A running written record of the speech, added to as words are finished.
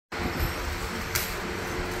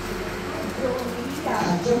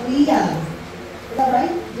Julia. Is that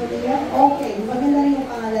right? Julia? Okay, maganda rin yung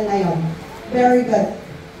pangalan na yun. Very good.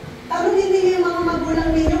 Tanongin din yung mga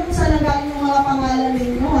magulang ninyo kung saan ang galing yung mga pangalan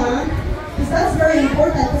ninyo, ha? Because that's very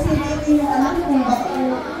important. Kasi hindi ninyo alam kung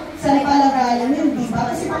saan ipalagayan yun, di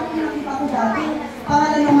ba? Kasi pag nakita ko dati,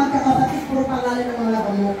 pangalan ng magkakapatid, puro pangalan ng mga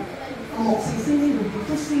amoxicillin,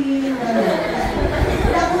 butusin, gano'n.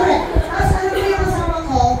 Yeah, correct. Tapos ano ba yung asawa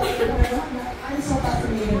ko? I'm so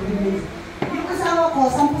fascinated with this. Yung asawa ko,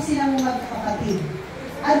 10 silang magkakapatid.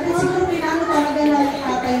 At siguro pinano talaga ng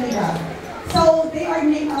tatay nila. So, they are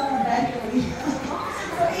named alphabetically.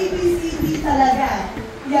 So, A, B, C, D talaga.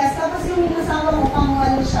 Yes, tapos yung asawa ko,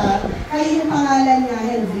 pang-1 siya, kaya yung pangalan niya,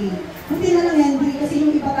 Henry. Hindi na lang Henry, kasi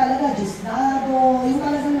yung iba talaga, Diosdado, yung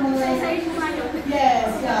talagang mga...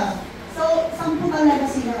 Yes, yeah. So, 10 talaga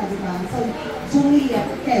sila, di ba? So, Julia,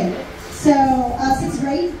 okay. So, 6th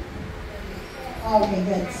grade? Okay,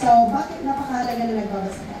 good. So, bakit napakahalaga na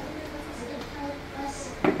nagbabasa ka?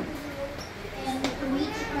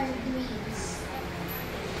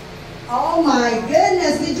 Oh my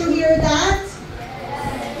goodness, did you hear that?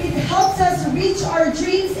 It helps us reach our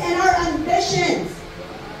dreams and our ambitions.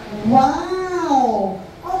 Wow!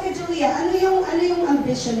 Okay, Julia, ano yung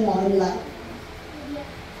ambition mo in life?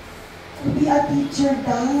 To be a teacher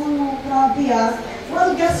daw. Grabe ah.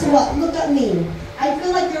 Well, guess what? Look at me. I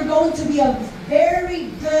feel like you're going to be a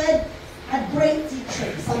very good, a great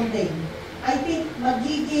teacher someday. I think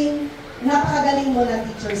magiging napakagaling mo na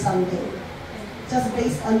teacher someday. Just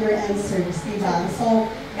based on your answers, diba? So,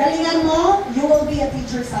 galingan mo, you will be a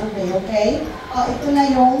teacher someday, okay? Ito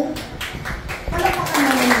na yung palapakan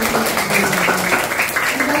naman natin.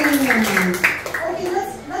 Ang galing naman. Okay,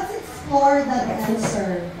 let's explore that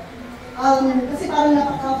answer. Kasi parang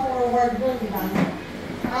napaka-forward mo, diba?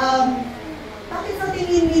 Bakit sa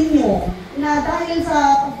tingin ninyo na dahil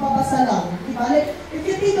sa pagbabasa lang, diba? Like, if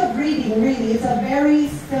you think of reading, really, it's a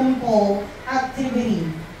very simple activity.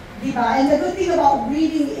 Diba? And the good thing about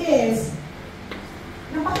reading is,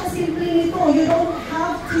 napakasimple nito. You don't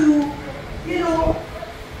have to